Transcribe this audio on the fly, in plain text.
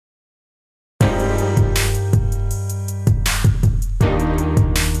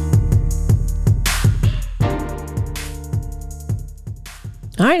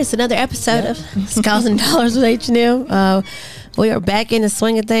All right, it's another episode of Scholars and Dollars with H&M. We are back in the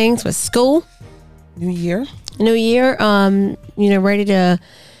swing of things with school. New year. Ready to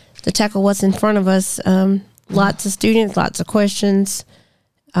tackle what's in front of us. Lots of students, lots of questions.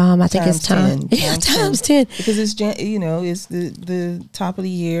 I think it's time. 10. Times 10. Because it's the top of the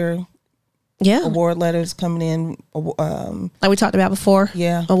year. Yeah. Award letters coming in. Like we talked about before.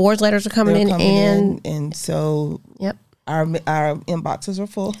 Yeah. Awards letters are coming in. And so. Yep. Our inboxes are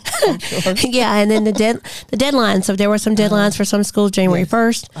full, I'm sure. Yeah, and then the deadlines. So there were some deadlines for some schools, January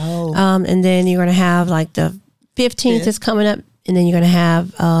 1st. Oh. And then you're going to have like the 15th is coming up, and then you're going to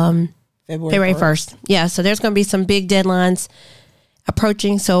have February 1st. Yeah, so there's going to be some big deadlines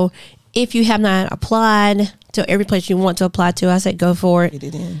approaching. So if you have not applied to every place you want to apply to, I say go for it. Get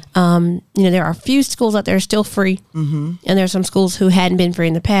it in. There are a few schools out there still free, and there are some schools who hadn't been free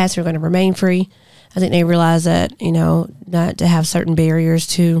in the past who are going to remain free. I think they realize that, not to have certain barriers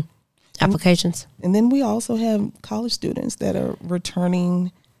to applications. And then we also have college students that are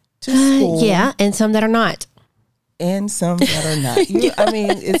returning to school. Yeah, and some that are not. And some that are not.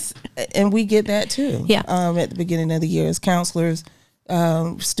 And we get that too. Yeah. At the beginning of the year as counselors,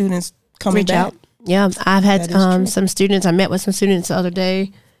 students coming back. Out. Yeah, I've had some students. I met with some students the other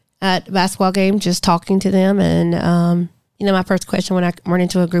day at a basketball game, just talking to them. And, my first question when I run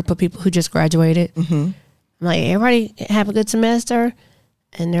into a group of people who just graduated, I'm like, everybody have a good semester?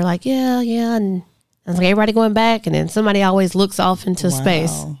 And they're like, yeah. And I was like, everybody going back? And then somebody always looks off into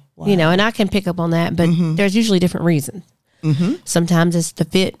space, Wow. And I can pick up on that, but there's usually different reasons. Sometimes it's the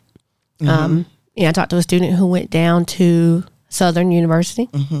fit. I talked to a student who went down to Southern University.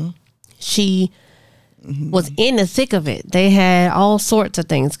 She was in the thick of it. They had all sorts of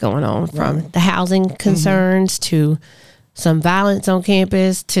things going on, from the housing concerns to some violence on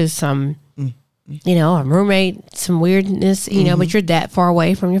campus to some, a roommate, some weirdness, but you're that far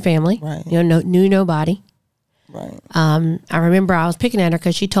away from your family. Right. Knew nobody. Right. I remember I was picking at her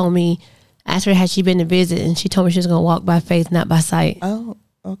because she told me, asked her had she been to visit, and she told me she was going to walk by faith, not by sight. Oh,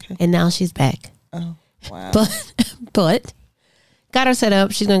 okay. And now she's back. Oh, wow. But got her set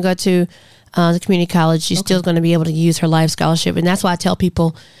up. She's going to go to the community college. She's still going to be able to use her life scholarship. And that's why I tell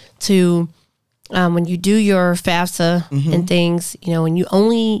people to, when you do your FAFSA and things, when you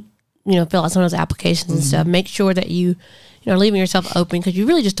only, fill out some of those applications and stuff, make sure that you are leaving yourself open, because you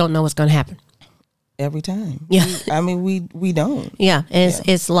really just don't know what's going to happen. Every time. Yeah. We don't. Yeah. And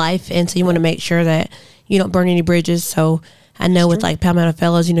it's life. And so you want to make sure that you don't burn any bridges. So I know with like Palmetto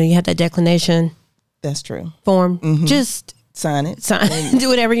Fellows, you have that declination. That's true. Form. Just sign it. Do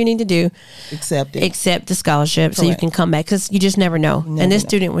whatever you need to do. Accept it. Accept the scholarship. Correct. So you can come back, because you just never know. And this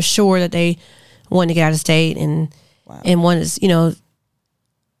student was sure that they wanted to get out of state, and one is,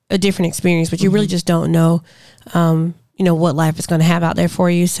 a different experience, but you really just don't know, what life is going to have out there for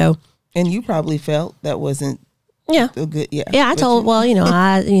you. So. And you probably felt that wasn't a good, Yeah, I told,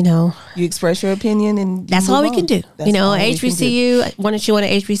 you express your opinion, and that's all we can do. HBCU, she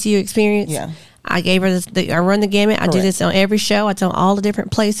wanted HBCU experience. Yeah. I gave her I run the gamut. Correct. I do this on every show. I tell all the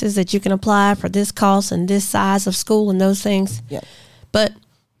different places that you can apply for this cost and this size of school and those things. Yeah. But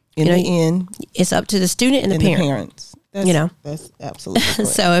in the end, it's up to the student and the parents. That's absolutely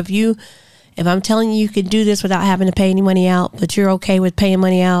correct. So if I'm telling you can do this without having to pay any money out, but you're okay with paying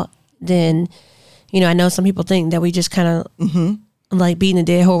money out, then, I know some people think that we just kind of like beating a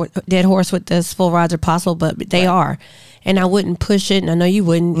dead horse with this full rides are possible, but they are. And I wouldn't push it, and I know you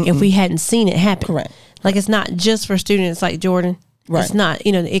wouldn't, if we hadn't seen it happen. Correct. Like, it's not just for students like Jordan. Right. It's not,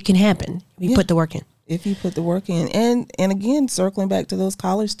 it can happen if you put the work in. If you put the work in. And again, circling back to those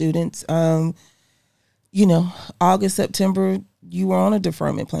college students, August, September, you were on a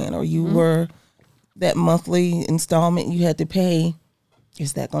deferment plan, or you were that monthly installment you had to pay.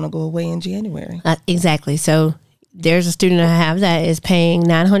 Is that going to go away in January? Exactly. So there's a student I have that is paying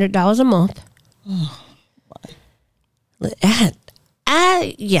 $900 a month. Oh, why?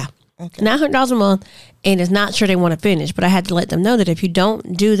 Yeah. Okay. $900 a month, and is not sure they want to finish. But I had to let them know that if you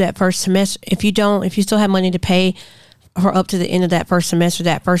don't do that first semester, if you still have money to pay for up to the end of that first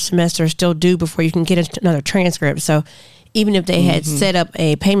semester is still due before you can get another transcript. So even if they had set up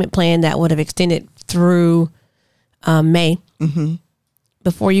a payment plan that would have extended through May,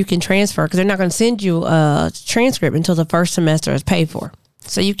 before you can transfer, because they're not going to send you a transcript until the first semester is paid for.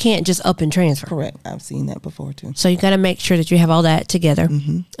 So you can't just up and transfer. Correct. I've seen that before too. So you got to make sure that you have all that together.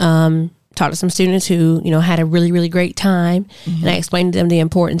 Talk to some students who, had a really, really great time. And I explained to them the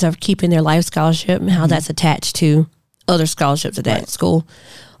importance of keeping their life scholarship and how that's attached to other scholarships at that school.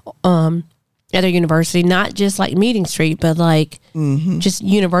 At their university, not just like Meeting Street, but like just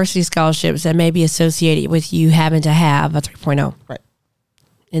university scholarships that may be associated with you having to have a 3.0. Right.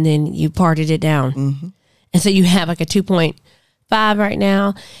 and then you partied it down. Mm-hmm. And so you have like a 2.5 right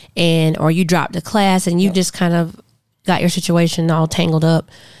now, or you dropped a class and you just kind of got your situation all tangled up.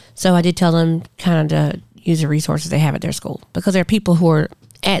 So I did tell them kind of to use the resources they have at their school, because there are people who are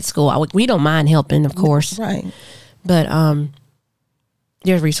at school. We don't mind helping, of course. Right. But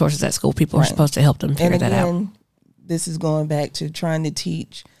there's resources at school. People are supposed to help them figure that out. This is going back to trying to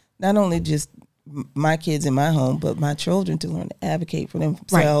teach not only just my kids in my home, but my children to learn to advocate for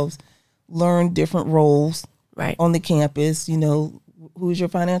themselves, learn different roles on the campus. You know, who's your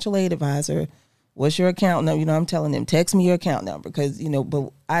financial aid advisor? What's your account number? You know, I'm telling them, text me your account number, because, you know,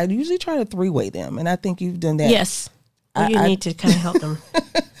 but I usually try to 3-way them. And I think you've done that. Yes. You need to kind of help them.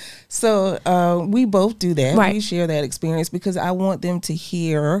 So we both do that. Right. We share that experience because I want them to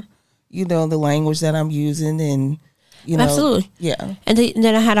hear, you know, the language that I'm using, and, you know. Absolutely. Yeah. And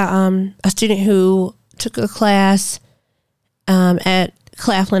then I had a student who took a class at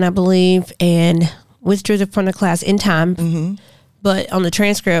Claflin, I believe, and withdrew from the class in time. Mm-hmm. But on the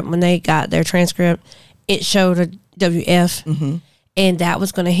transcript, when they got their transcript, it showed a WF. Mm-hmm. And that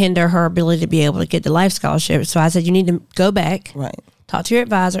was going to hinder her ability to be able to get the life scholarship. So I said, you need to go back, talk to your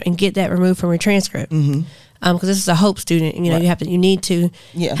advisor, and get that removed from your transcript. Mm-hmm. Because this is a HOPE student. You know, you need to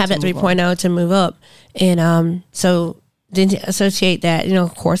have that 3.0 to move up. And so then to associate that, you know,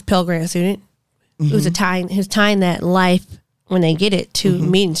 of course, Pell Grant student who's tying that life when they get it to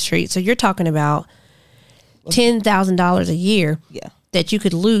Meeting Street. So you're talking about $10,000 a year that you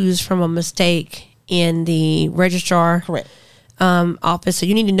could lose from a mistake in the registrar office. So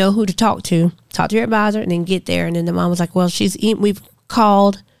you need to know who to talk to your advisor, and then get there. And then the mom was like, well, we've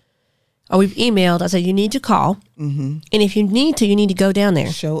called or we've emailed. I said, you need to call. Mm-hmm. And if you need to go down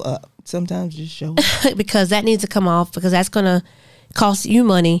there. Show up. Sometimes just show up. Because that needs to come off, because that's going to cost you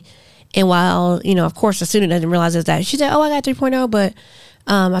money. And while, you know, of course, the student doesn't realize that. She said, oh, I got 3.0, but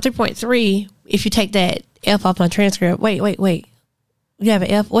a 3.3, if you take that F off my transcript, wait. You have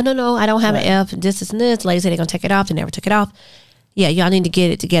an F? Well, no, I don't have an F. This and this. Lady said they're going to take it off. They never took it off. Yeah, y'all need to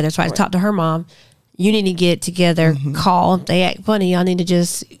get it together. So I talked to her mom. You need to get it together. Call. If they act funny, y'all need to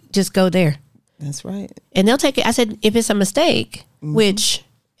just go there. That's right. And they'll take it. I said, if it's a mistake, which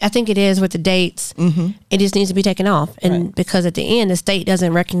I think it is with the dates, it just needs to be taken off. And because at the end, the state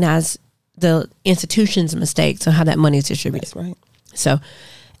doesn't recognize the institution's mistakes on how that money is distributed. That's right. So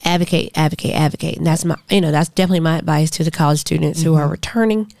advocate. And that's that's definitely my advice to the college students who are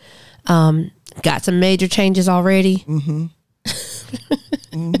returning. Got some major changes already.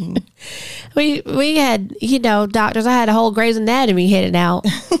 We had, doctors. I had a whole Grey's Anatomy headed out,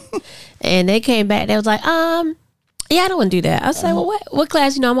 and they came back. They was like, yeah, I don't want to do that. I was like, well, what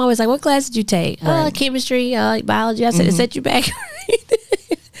class? I'm always like, what class did you take? Chemistry, biology. I said, it set you back.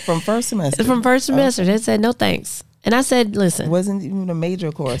 From first semester. They said, no thanks. And I said, listen. It wasn't even a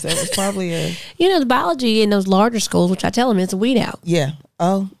major course. That was probably a... the biology in those larger schools, which I tell them, it's a weed out. Yeah.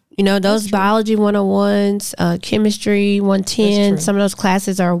 Oh. Those biology 101s, chemistry 110, some of those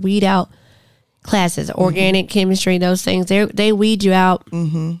classes are weed out classes. Organic chemistry, those things, they weed you out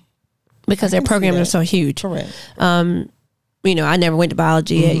because their programs are so huge. Correct. I never went to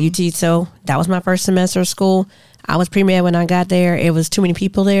biology at UT, so that was my first semester of school. I was pre-med when I got there. It was too many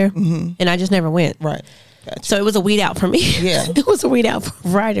people there, and I just never went. Right. Gotcha. So it was a weed out for me. Yeah. It was a weed out for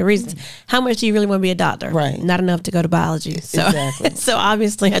a variety of reasons. How much do you really want to be a doctor? Right. Not enough to go to biology. So, exactly. So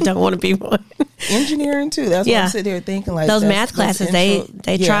obviously I don't want to be one. Engineering too. That's what I'm sitting here thinking, like those math classes,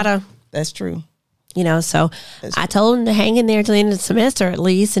 they try to. That's true. So I told them to hang in there till the end of the semester at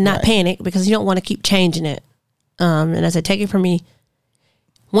least, and not panic, because you don't want to keep changing it. And I said, take it from me.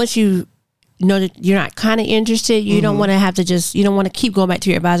 Once you know that you're not kind of interested, you don't want to have to you don't want to keep going back to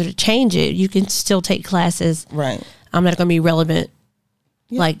your advisor to change it. You can still take classes. Right. I'm not going to be relevant.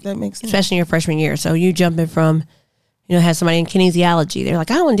 Yeah, that makes sense. Especially in your freshman year. So you jumping from, have somebody in kinesiology. They're like,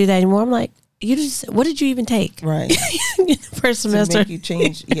 I don't want to do that anymore. I'm like, what did you even take? Right. First semester. To make you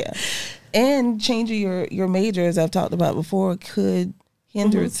change. Yeah. And changing your major, as I've talked about before, could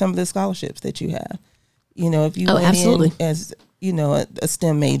hinder some of the scholarships that you have. If you went in as, a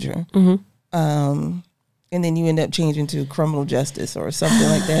STEM major, and then you end up changing to criminal justice or something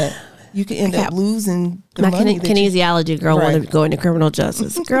like that, you can end up losing the money. My kinesiology girl wanted to go into criminal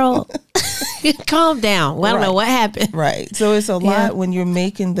justice. Girl, calm down. Well, I don't know what happened. Right. So it's a lot when you're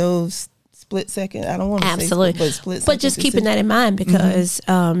making those split second. I don't want to say split second. But just keeping that in mind, because,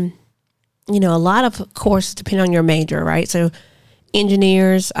 a lot of courses depend on your major, right? So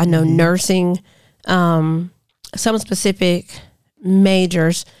engineers, I know nursing, some specific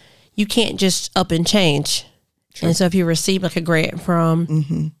majors, you can't just up and change. True. And so if you receive like a grant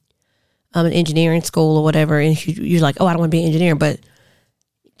from an engineering school or whatever, and you're like, oh, I don't want to be an engineer, but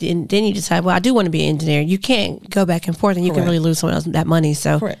then you decide, well, I do want to be an engineer. You can't go back and forth, and you can really lose someone else that money.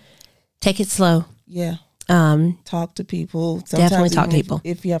 So take it slow. Yeah. Talk to people. Sometimes definitely talk to people.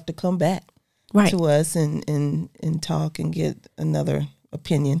 If you have to come back to us and talk and get another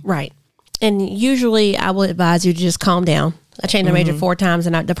opinion. Right. And usually I will advise you to just calm down. I changed my major 4 times,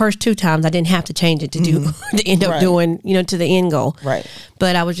 and the first 2 times I didn't have to change it to do to end up doing, to the end goal. Right.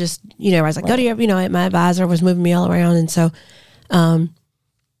 But I was just, I was like, go to your, my advisor was moving me all around. And so,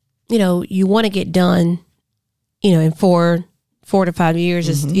 you want to get done, in 4 to 5 years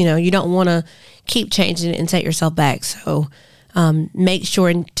is, you don't want to keep changing it and set yourself back. So, make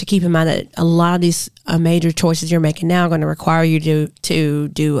sure to keep in mind that a lot of these major choices you're making now are going to require you to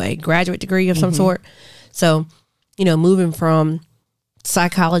do a graduate degree of some sort. So, moving from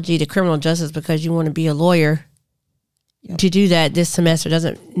psychology to criminal justice because you want to be a lawyer, to do that this semester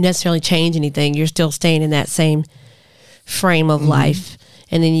doesn't necessarily change anything. You're still staying in that same frame of life,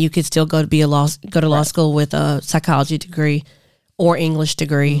 and then you could still go to law school with a psychology degree or English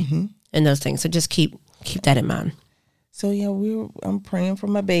degree and those things. So just keep that in mind. So I'm praying for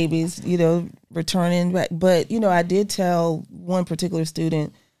my babies, returning back. But I did tell one particular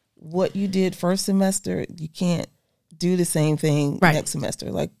student, what you did first semester, you can't do the same thing next semester.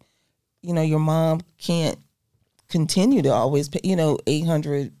 Like, your mom can't continue to always pay,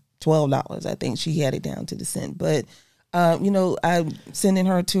 $812. I think she had it down to the cent. But, I'm sending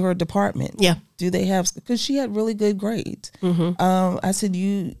her to her department. Yeah. Do they have, because she had really good grades. I said,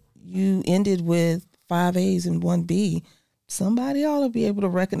 you ended with 5 A's and 1 B. Somebody ought to be able to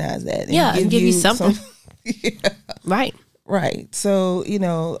recognize that. And give you something. Right. Right. So,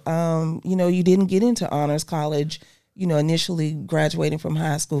 you didn't get into honors college, initially graduating from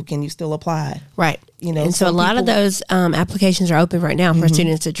high school. Can you still apply? Right. And so a lot of those applications are open right now for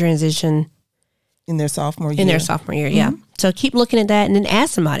students to transition in their sophomore year. Yeah. So keep looking at that and then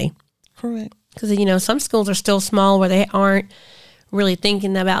ask somebody. Correct. Because, some schools are still small where they aren't really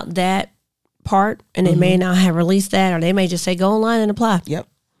thinking about that part, and they may not have released that, or they may just say, go online and apply. Yep.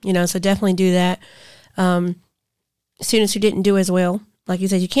 So definitely do that. Students who didn't do as well, like you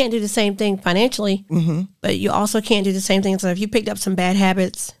said, you can't do the same thing financially, but you also can't do the same thing. So if you picked up some bad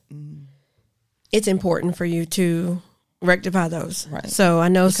habits, it's important for you to rectify those. Right. So I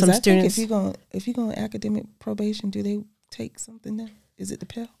know some students. If you go on academic probation, do they take something there? Is it the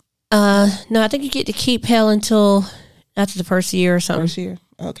Pell? No, I think you get to keep Pell until after the first year or something. First year,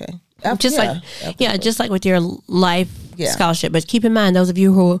 okay. Just like with your life scholarship. But keep in mind, those of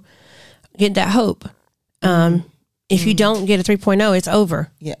you who get that hope, if you don't get a 3.0, it's over.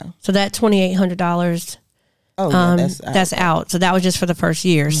 Yeah. So that $2,800, that's out. So that was just for the first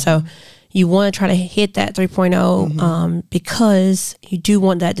year. So you want to try to hit that 3.0 because you do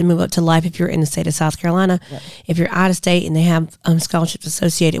want that to move up to life if you're in the state of South Carolina. Right. If you're out of state and they have scholarships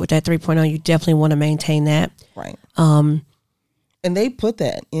associated with that 3.0, you definitely want to maintain that. Right. And they put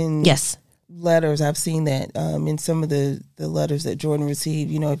that in letters. I've seen that in some of the letters that Jordan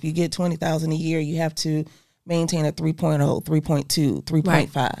received. If you get $20,000 a year, you have to maintain a 3.0, 3.2,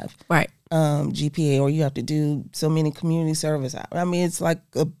 3.5 GPA, or you have to do so many community service hours. I mean, it's like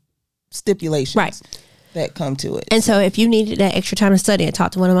a stipulations that come to it. And so if you needed that extra time to study, I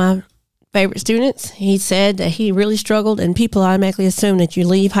talked to one of my favorite students. He said that he really struggled, and people automatically assume that you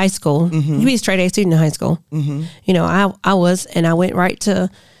leave high school. You be a straight A student in high school. I was, and I went right to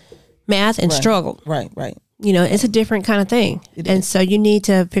math and struggled. Right. It's a different kind of thing. And so you need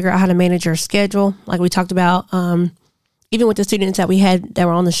to figure out how to manage your schedule. Like we talked about, even with the students that we had that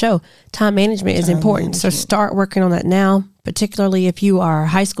were on the show, time management is important. So start working on that now, particularly if you are a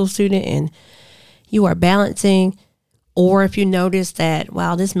high school student and you are balancing, or if you notice that,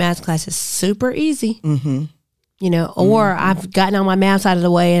 wow, this math class is super easy, or I've gotten all my math out of the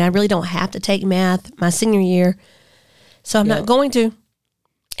way and I really don't have to take math my senior year, so I'm not going to.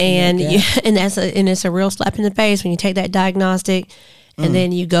 And it's a real slap in the face when you take that diagnostic and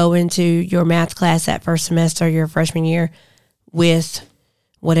then you go into your math class that first semester, your freshman year, with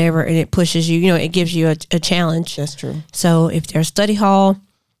whatever, and it pushes you, it gives you a challenge. That's true. So if there's study hall,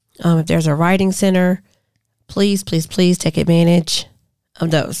 if there's a writing center, please take advantage of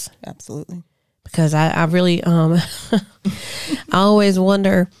those. Absolutely. Because I really, I always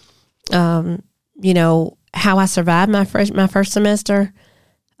wonder, how I survived my first semester.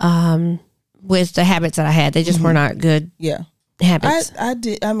 With the habits that I had, they just were not good habits. I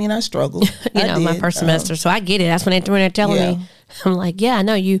did. I mean, I struggled. My first semester. So I get it. That's when they're telling me, I'm like, yeah, I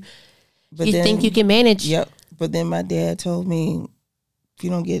know you. But you think you can manage. Yep. But then my dad told me, if you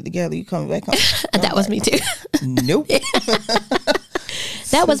don't get it together, you coming back home. That was me too. Nope.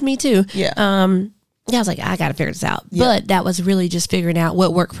 That was me too. Yeah. Yeah, I was like, I got to figure this out. Yeah. But that was really just figuring out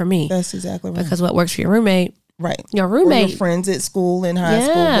what worked for me. That's exactly right. Because what works for your roommate. Right. Your roommate. Or your friends at school, in high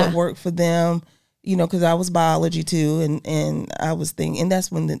school, what worked for them. You know, because I was biology too. And I was thinking, and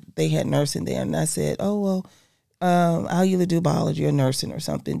that's when they had nursing there. And I said, oh, well, I'll either do biology or nursing or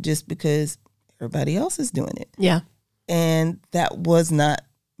something just because everybody else is doing it. Yeah. And that was not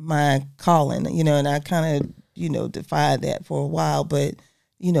my calling, you know, and I kind of, you know, defied that for a while. But,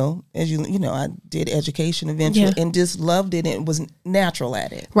 you know, as you know, I did education eventually and just loved it and was natural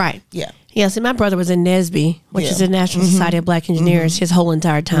at it. Right. Yeah. Yeah. See, my brother was in NSBE, which is the National Society of Black Engineers, his whole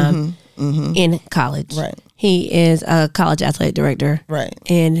entire time in college. Right. He is a college athletic director. Right.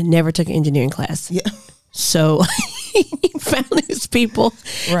 And never took an engineering class. Yeah. So he found his people.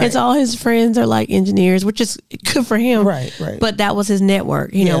 Right. And so all his friends are like engineers, which is good for him. Right, right. But that was his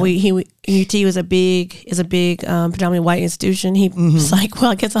network. You know, UT was a big predominantly white institution. He was like,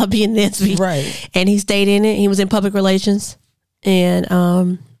 well, I guess I'll be in NSBE. Right. And he stayed in it. He was in public relations. And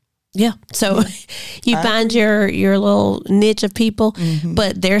so you find your little niche of people,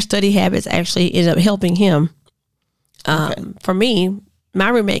 but their study habits actually ended up helping him. For me, my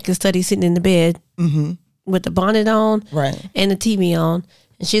roommate could study sitting in the bed with the bonnet on and the TV on.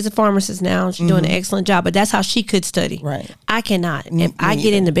 And she's a pharmacist now. She's doing an excellent job, but that's how she could study. Right. I cannot. If I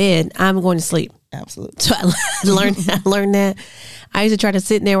get in the bed, I'm going to sleep. Absolutely. So I learned that. I used to try to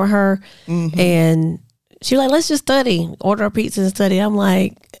sit in there with her and she was like, let's just study. Order a pizza and study. I'm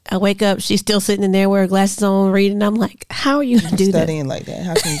like, I wake up, she's still sitting in there with her glasses on reading. I'm like, how are you going to do studying like that?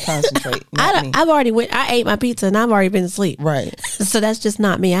 How can you concentrate? I ate my pizza and I've already been asleep. Right. So that's just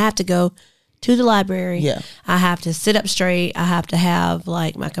not me. I have to go to the library. Yeah. I have to sit up straight. I have to have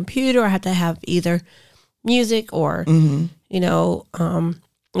like my computer. I have to have either music or, you know,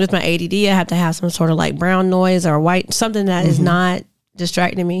 with my ADD, I have to have some sort of like brown noise or white, something that is not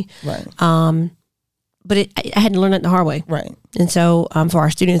distracting me. Right. But I had to learn it the hard way. Right. And so for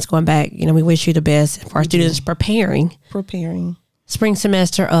our students going back, you know, we wish you the best. For our students preparing spring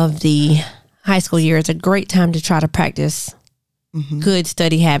semester of the high school year, it's a great time to try to practice good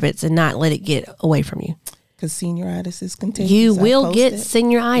study habits and not let it get away from you. Because senioritis is contagious. You will get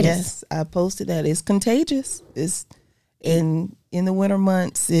senioritis. Yes, I posted that. It's contagious. It's in the winter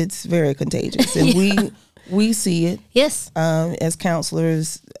months. It's very contagious, and we see it. Yes, as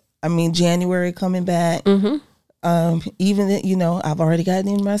counselors. I mean, January coming back. Even you know, I've already gotten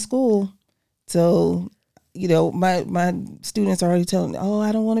in my school, so you know, my students are already telling me, "Oh,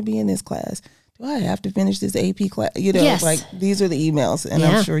 I don't want to be in this class. Do I have to finish this AP class?" You know, like these are the emails, and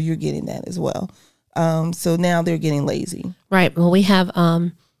I'm sure you're getting that as well. So now they're getting lazy. Right. Well, we have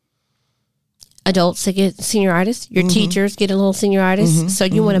adults that get senioritis. Your teachers get a little senioritis. So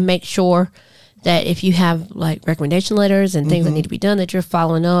you want to make sure that if you have like recommendation letters and things that need to be done, that you're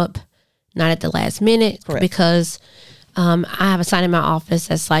following up, not at the last minute. Correct. Because I have a sign in my office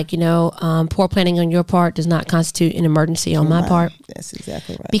that's like, you know, poor planning on your part does not constitute an emergency on my part. That's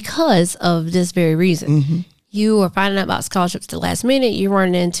exactly right. Because of this very reason. You are finding out about scholarships at the last minute. You're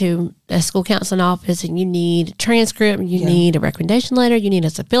running into a school counseling office and you need a transcript. You need a recommendation letter. You need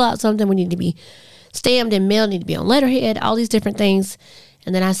us to fill out something. We need to be stamped and mailed, need to be on letterhead, all these different things.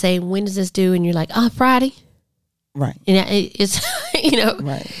 And then I say, when does this due? And you're like, Friday. Right. And it's, you know,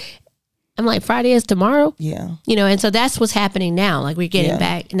 I'm like, Friday is tomorrow. Yeah. You know, and so that's what's happening now. Like we're getting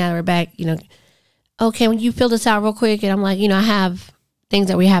back, now we're back, you know, okay, when you fill this out real quick. And I'm like, you know, I have things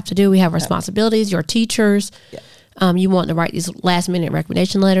that we have to do. We have responsibilities, your teachers. You want to write these last minute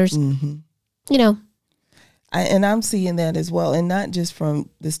recommendation letters, you know. And I'm seeing that as well. And not just from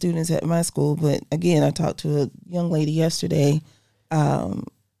the students at my school, but again, I talked to a young lady yesterday, and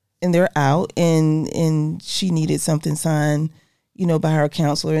they're out and she needed something signed, you know, by her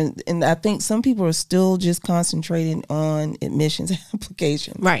counselor. And I think some people are still just concentrating on admissions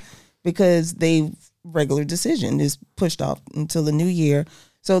applications. Right. Because they've regular decision is pushed off until the new year.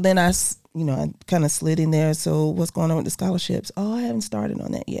 So then I kind of slid in there. So what's going on with the scholarships? Oh, I haven't started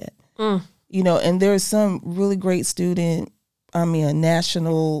on that yet. You know, and there's some really great student, a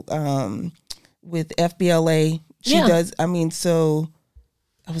national, with FBLA. She does. So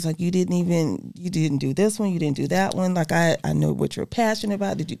I was like, you didn't do this one. You didn't do that one. Like, I know what you're passionate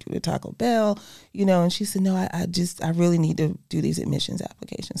about. Did you do the Taco Bell? You know, and she said, no, I really need to do these admissions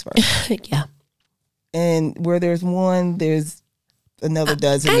applications first. And where there's one, there's another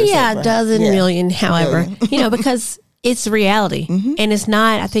dozen. A dozen million, however, you know, because it's reality. And it's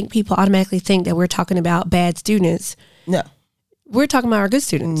not, I think people automatically think that we're talking about bad students. No. We're talking about our good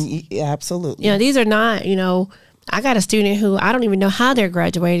students. Absolutely. You know, these are not, you know, I got a student who I don't even know how they're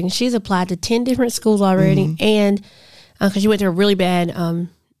graduating. She's applied to 10 different schools already. And because she went through a really bad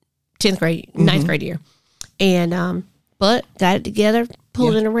 10th grade, ninth grade year. And, but got it together,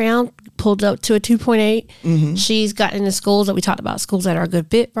 pulled it around, pulled up to a 2.8. She's gotten into schools that we talked about, schools that are a good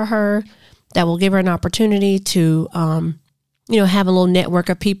fit for her, that will give her an opportunity to, have a little network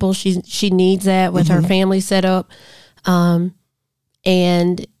of people. She needs that with her family set up. And,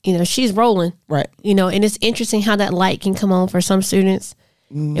 she's rolling. Right. And it's interesting how that light can come on for some students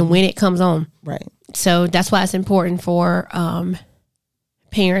and when it comes on. Right. So that's why it's important for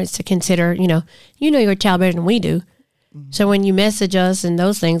parents to consider, your child better than we do. So when you message us and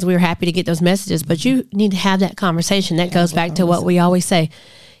those things, we're happy to get those messages, but you need to have that conversation. That goes back to what we always say,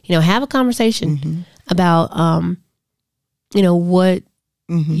 have a conversation about, what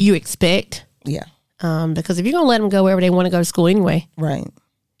you expect. Yeah. Because if you're going to let them go wherever they want to go to school anyway. Right.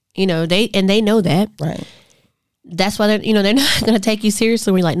 They know that. Right. That's why they're not going to take you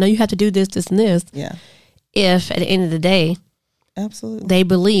seriously. We're like, no, you have to do this, this, and this. Yeah. If at the end of the day, absolutely, they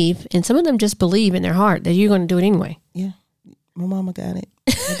believe, and some of them just believe in their heart that you're going to do it anyway. Yeah. My mama got it.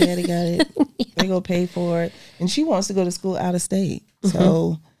 My daddy got it. They go pay for it. And she wants to go to school out of state.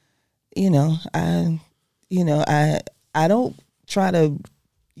 So, I don't try to,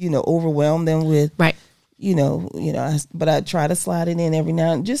 overwhelm them with, right. But I try to slide it in every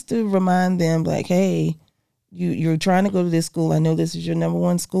now and just to remind them like, hey, you're trying to go to this school. I know this is your number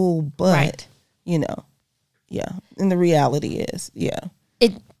one school, but, right. Yeah. And the reality is,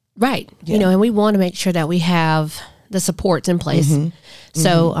 right. Yeah. And we want to make sure that we have the supports in place.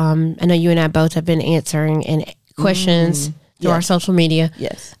 So I know you and I both have been answering and questions through our social media.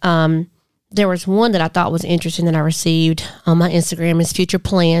 Yes. There was one that I thought was interesting that I received on my Instagram is Future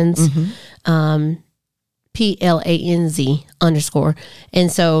Plans, PLANZ _.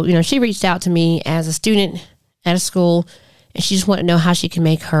 And so, she reached out to me as a student at a school, and she just wanted to know how she can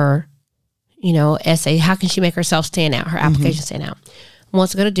make her, essay, how can she make herself stand out, her application stand out.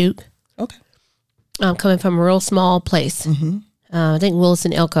 Wants to go to Duke. Okay. Coming from a real small place. I think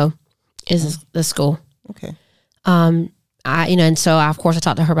Wilson Elko is the school. Okay. And so of course I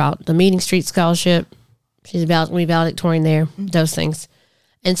talked to her about the Meeting Street Scholarship. She's we valedictorian there, those things.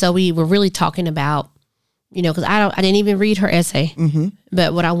 And so we were really talking about, because I didn't even read her essay.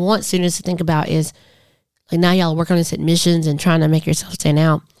 But what I want students to think about is, like, now y'all are working on this admissions and trying to make yourself stand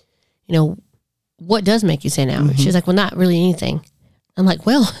out. What does make you stand out? She's like, well, not really anything. I'm like,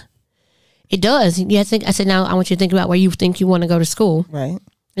 well, it does. I said, now I want you to think about where you think you want to go to school. Right.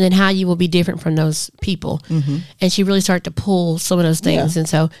 And then how you will be different from those people. And she really started to pull some of those things. And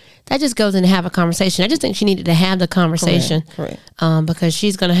so that just goes in to have a conversation. I just think she needed to have the conversation. Correct. Because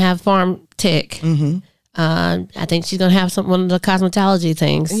she's going to have farm tech. I think she's going to have one of the cosmetology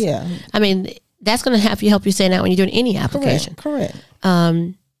things. Yeah. I mean, that's going to help you stand out when you're doing any application. Correct.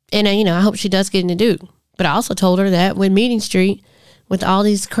 And I hope she does get into Duke. But I also told her that with Meeting Street, with all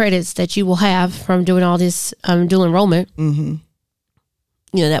these credits that you will have from doing all this dual enrollment,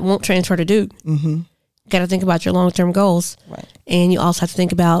 that won't transfer to Duke. Got to think about your long-term goals. Right. And you also have to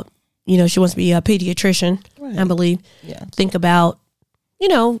think about, she wants to be a pediatrician, right. I believe. Yeah. Think about,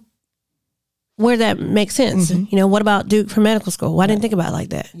 where that makes sense. What about Duke for medical school? Well, I didn't think about it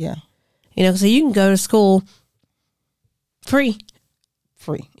like that. Yeah. So you can go to school free.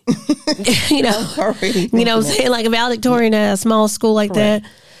 Already I'm saying, like a valedictorian at a small school like that.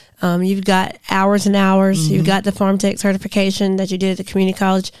 You've got hours and hours. You've got the Farm Tech certification that you did at the community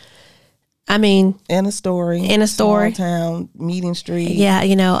college. I mean, and a story, small town, Meeting Street. Yeah,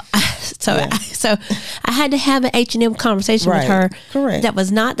 So I had to have an H&M conversation with her. Correct. That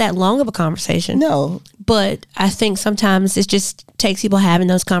was not that long of a conversation. No, but I think sometimes it just takes people having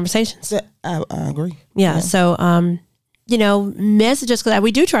those conversations. I agree. Yeah. So message us, because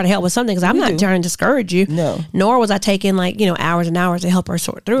we do try to help with something, because I'm not trying to discourage you. No. Nor was I taking hours and hours to help her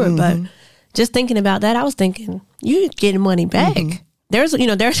sort through it. But just thinking about that, I was thinking, you getting money back. There's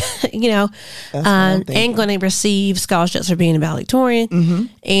and going to receive scholarships for being a valedictorian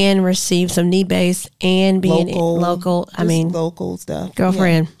and receive some need-based and being local. I mean, local stuff.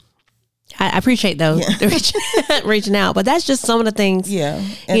 Girlfriend. Yeah. I appreciate those reaching out, but that's just some of the things,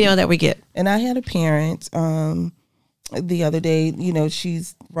 that we get. And I had a parent, the other day,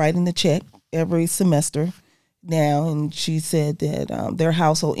 she's writing the check every semester now, and she said that their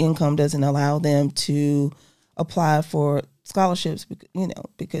household income doesn't allow them to apply for scholarships,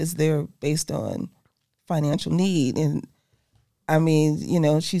 because they're based on financial need. And I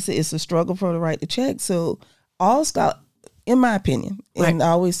mean, she said it's a struggle for her to write the check. So in my opinion, and I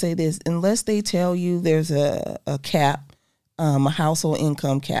always say this, unless they tell you there's a cap, a household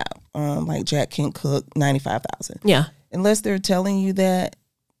income cap, like Jack Kent Cooke, $95,000. Yeah. Unless they're telling you that,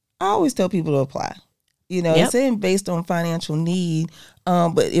 I always tell people to apply. It's saying based on financial need.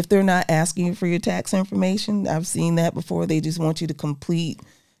 But if they're not asking you for your tax information, I've seen that before. They just want you to complete,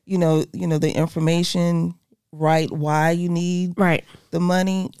 the information, write why you need the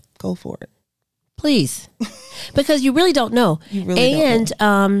money. Go for it, please, because you really don't know. You really don't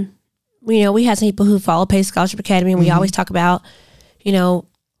know. We have some people who follow Pay Scholarship Academy, and we always talk about,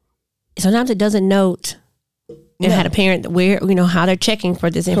 sometimes it doesn't note. Had a parent where how they're checking for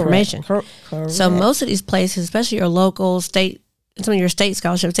this information. Correct. So most of these places, especially your local state, some of your state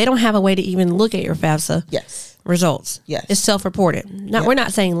scholarships, they don't have a way to even look at your FAFSA results. Yes, it's self-reported. We're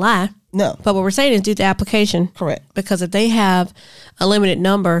not saying lie. No, but what we're saying is do the application. Correct. Because if they have a limited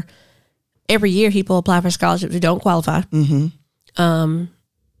number, every year people apply for scholarships who don't qualify. And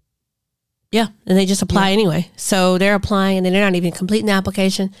they just apply anyway. So they're applying and then they're not even completing the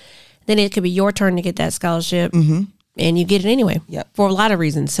application. Then it could be your turn to get that scholarship, and you get it anyway. For a lot of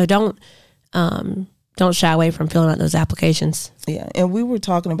reasons. So don't shy away from filling out those applications. Yeah, and we were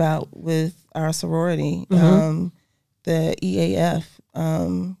talking about with our sorority, the EAF,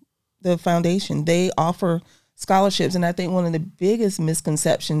 the foundation. They offer scholarships, and I think one of the biggest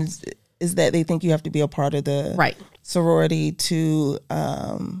misconceptions is that they think you have to be a part of the sorority to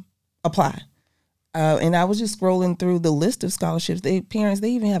apply. And I was just scrolling through the list of scholarships. They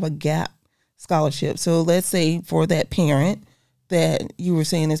even have a GAP scholarship. So let's say for that parent that you were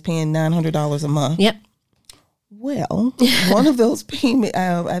saying is paying $900 a month. Yep. Well, one of those payment,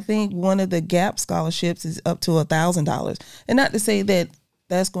 I think one of the GAP scholarships is up to $1,000. And not to say that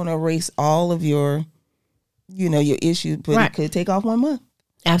that's going to erase all of your, your issues, but it could take off 1 month.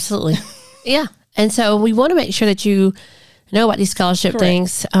 Absolutely. Yeah. And so we want to make sure that you know about these scholarship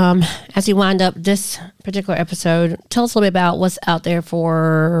things. As we wind up this particular episode, tell us a little bit about what's out there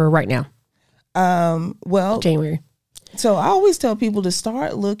for right now. January. So I always tell people to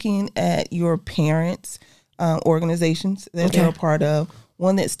start looking at your parents' organizations that they're a part of.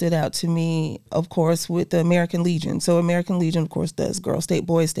 One that stood out to me, of course, with the American Legion. So American Legion, of course, does Girl State,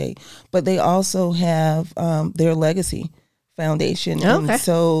 Boy State, but they also have their Legacy Foundation. And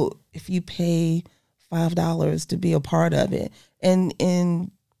so if you pay $5 to be a part of it,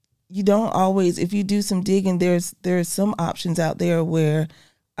 and you don't always, if you do some digging, there's some options out there where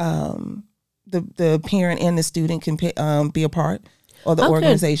the parent and the student can be a part, or the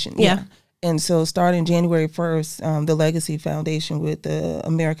organization. Yeah. And so starting January 1st, the Legacy Foundation with the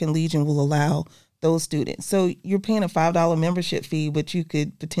American Legion will allow those students. So you're paying a $5 membership fee, but you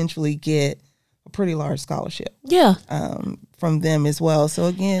could potentially get a pretty large scholarship. Yeah. From them as well. So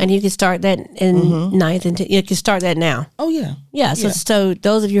again, and you can start that in ninth, and you can start that now. Oh yeah. Yeah. So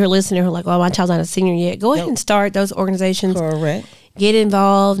those of you who are listening who are like, "Well, my child's not a senior yet," go ahead and start those organizations. Correct. Get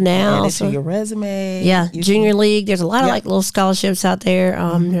involved now. Add it to your resume. Yeah. Junior League. There's a lot of like little scholarships out there.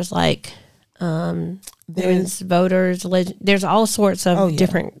 There's like there's voters. There's all sorts of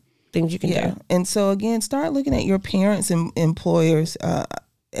different things you can do. And so again, start looking at your parents and employers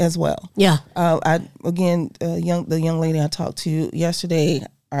as well. Yeah. The young lady I talked to yesterday,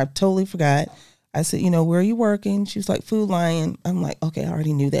 I totally forgot. I said, where are you working? She was like, Food Lion. I'm like, okay, I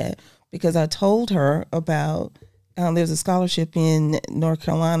already knew that, because I told her about there's a scholarship in North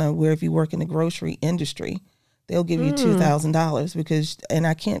Carolina where if you work in the grocery industry, they'll give you $2,000 because, and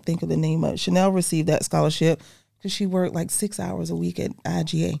I can't think of the name of it. Chanel received that scholarship because she worked like 6 hours a week at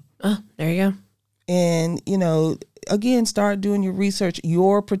IGA. Oh, there you go. And, again, start doing your research.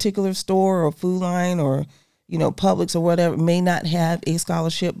 Your particular store or Food Line or, Publix or whatever may not have a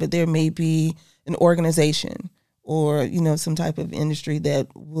scholarship, but there may be an organization or, some type of industry that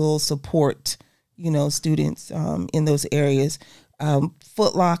will support, students in those areas.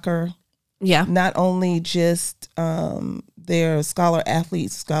 Foot Locker. Yeah. Not only just their Scholar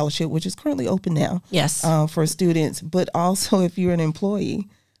Athletes Scholarship, which is currently open now. Yes. For students, but also if you're an employee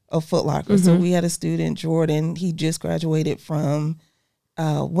of Foot Locker. So we had a student, Jordan, he just graduated from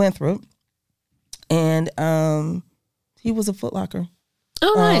Winthrop, and he was a Foot Locker.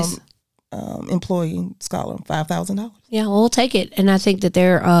 Oh, nice. Employee scholar, $5,000. Yeah, well, we'll take it. And I think that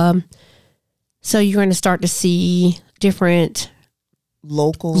they're, so you're going to start to see different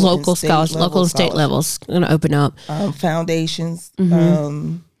local scholarships, local and state levels going to open up. Foundations.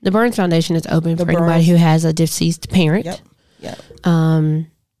 The Burns Foundation is open for anybody who has a deceased parent. Yep.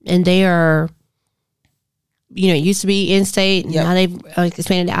 And they are, it used to be in state, and now they've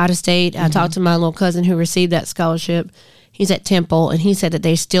expanded to out of state. I talked to my little cousin who received that scholarship. He's at Temple, and he said that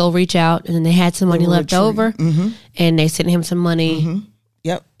they still reach out, and then they had some money left over, and they sent him some money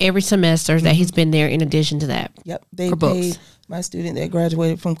every semester that he's been there in addition to that. Yep. They paid my student that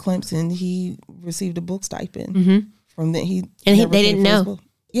graduated from Clemson, he received a book stipend from that. They didn't know.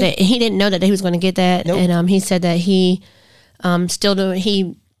 He didn't know that he was going to get that. Nope. And he said that he still doing.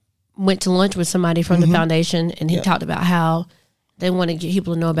 He went to lunch with somebody from the foundation, and he talked about how they want to get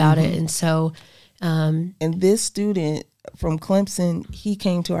people to know about it. And so, and this student from Clemson, he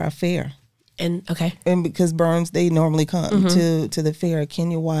came to our fair. And because Burns, they normally come to the fair.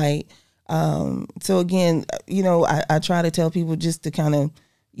 Kenya White. So again, I try to tell people just to kind of,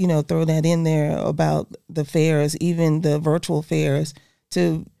 throw that in there about the fairs, even the virtual fairs,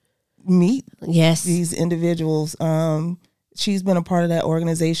 to meet these individuals. She's been a part of that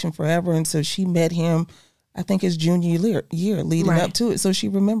organization forever, and so she met him, I think, his junior year leading up to it. So she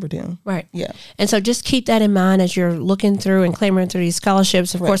remembered him. Right. Yeah. And so just keep that in mind as you're looking through and clamoring through these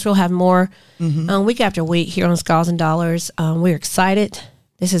scholarships. Of course, we'll have more week after week here on Scholars and Dollars. We're excited.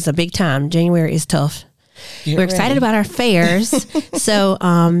 This is a big time. January is tough. We're excited about our fairs. So,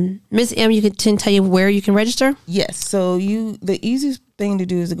 Ms. M, you can tell you where you can register? Yes. So the easiest thing to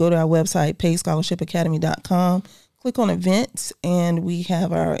do is to go to our website, payscholarshipacademy.com, click on events, and we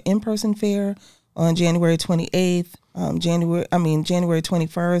have our in-person fair on January 28th, January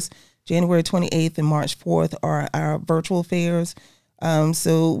 21st, January 28th, and March 4th are our virtual fairs.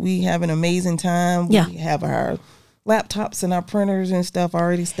 So we have an amazing time. We have our laptops and our printers and stuff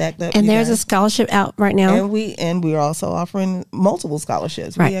already stacked up. And there's a scholarship out right now. And we're also offering multiple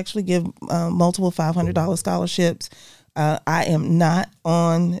scholarships. Right. We actually give multiple $500 scholarships. I am not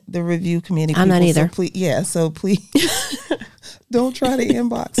on the review committee. I'm not either. So please don't try to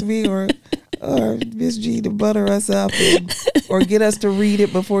inbox me or Ms. G to butter us up or get us to read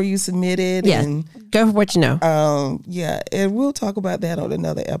it before you submit it. Yeah, and go for what you know. And we'll talk about that on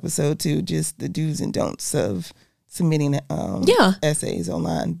another episode too, just the do's and don'ts of submitting essays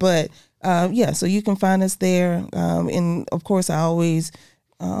online. But so you can find us there. And of course, I always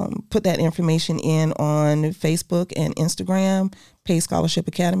put that information in on Facebook and Instagram, Pay Scholarship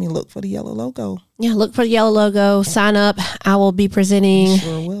Academy. Look for the yellow logo. Yeah, look for the yellow logo. Sign up. I will be presenting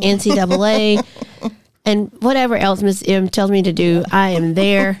NCAA and whatever else Ms. M tells me to do. I am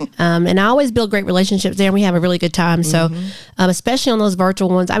there. And I always build great relationships there, and we have a really good time. So especially on those virtual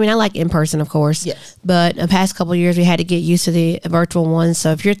ones. I mean, I like in person, of course. Yes. But the past couple of years, we had to get used to the virtual ones.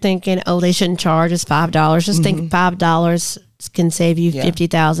 So if you're thinking, they shouldn't charge us $5, just think $5 can save you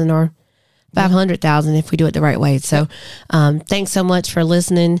 $50,000 or $500,000 if we do it the right way. So thanks so much for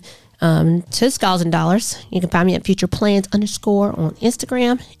listening to Scholars and Dollars. You can find me at Future Plans _ on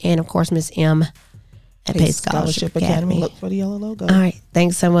Instagram, and of course Miss M at Pay Scholarship Academy. Look for the yellow logo. All right.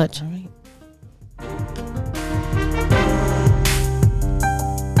 Thanks so much. All right.